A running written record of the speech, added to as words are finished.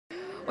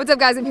What's up,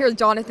 guys? I'm here with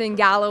Jonathan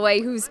Galloway,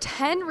 whose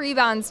 10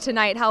 rebounds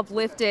tonight helped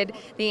lifted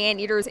the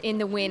Anteaters in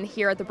the win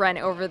here at the Brent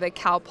over the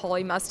Cal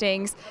Poly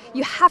Mustangs.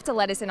 You have to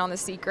let us in on the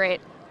secret.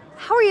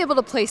 How are you able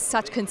to play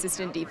such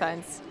consistent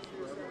defense?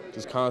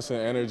 Just constant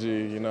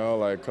energy, you know,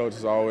 like coach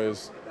is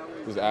always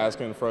just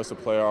asking for us to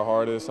play our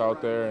hardest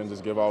out there and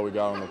just give all we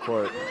got on the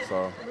court.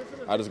 So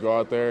I just go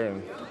out there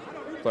and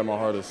play my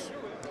hardest.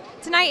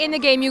 Tonight in the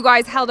game, you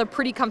guys held a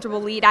pretty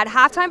comfortable lead at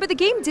halftime, but the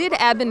game did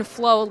ebb and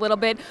flow a little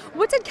bit.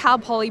 What did Cal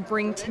Poly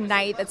bring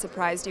tonight that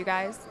surprised you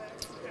guys?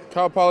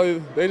 Cal Poly,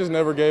 they just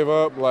never gave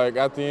up. Like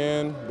at the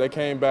end, they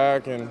came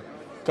back and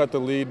cut the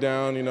lead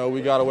down. You know,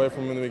 we got away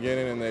from them in the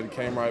beginning and they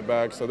came right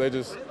back. So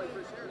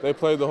they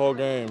played the whole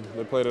game.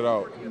 They played it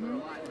out.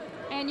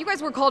 And you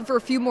guys were called for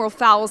a few more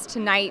fouls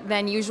tonight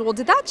than usual.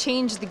 Did that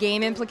change the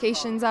game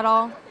implications at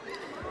all?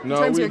 In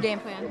terms of your game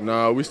plan?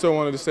 No, we still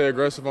wanted to stay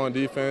aggressive on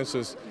defense,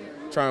 just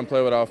try and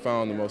play without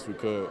fouling the most we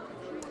could.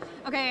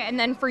 Okay, and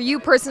then for you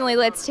personally,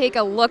 let's take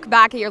a look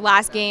back at your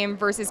last game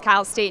versus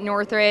Cal State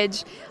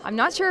Northridge. I'm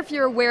not sure if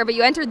you're aware, but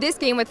you entered this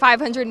game with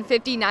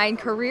 559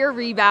 career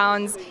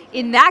rebounds.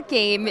 In that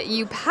game,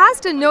 you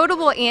passed a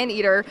notable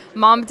Anteater,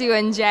 Mamadou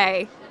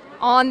Njay,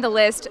 on the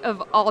list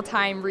of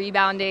all-time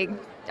rebounding.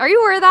 Are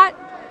you aware of that?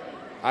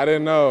 I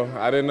didn't know.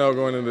 I didn't know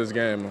going into this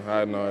game. I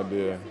had no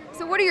idea.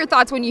 So what are your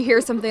thoughts when you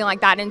hear something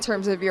like that in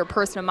terms of your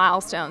personal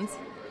milestones?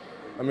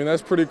 I mean,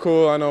 that's pretty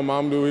cool. I know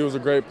Mamadou, he was a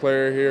great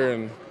player here,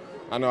 and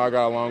I know I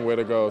got a long way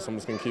to go, so I'm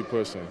just going to keep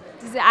pushing.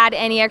 Does it add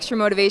any extra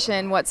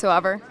motivation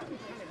whatsoever?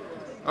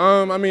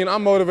 I mean,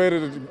 I'm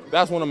motivated.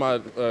 That's one of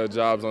my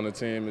jobs on the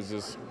team is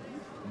just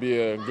be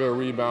a good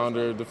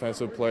rebounder,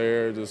 defensive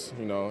player, just,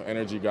 you know,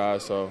 energy guy.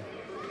 So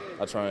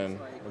I try and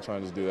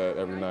just do that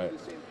every night.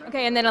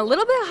 Okay, and then a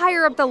little bit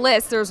higher up the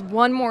list, there's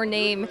one more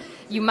name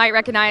you might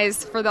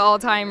recognize for the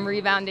all-time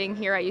rebounding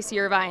here at UC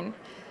Irvine.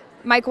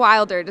 Mike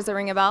Wilder, does it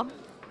ring a bell?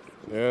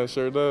 Yeah,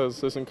 sure does.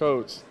 Assistant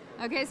coach.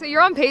 Okay, so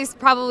you're on pace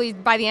probably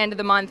by the end of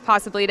the month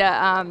possibly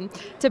to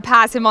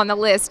pass him on the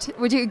list.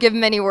 Would you give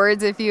him any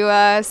words if you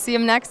see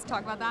him next?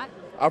 Talk about that?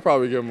 I'll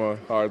probably give him a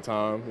hard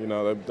time. You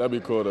know, that'd be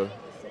cool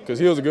because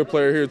he was a good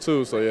player here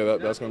too, so yeah,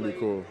 that's going to be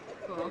cool.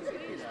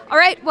 All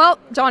right, well,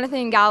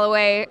 Jonathan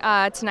Galloway,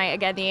 tonight,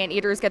 again, the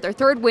Anteaters get their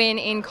third win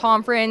in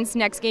conference.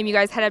 Next game, you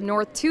guys head up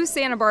north to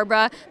Santa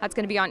Barbara. That's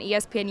going to be on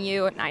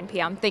ESPNU at 9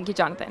 p.m. Thank you,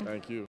 Jonathan. Thank you.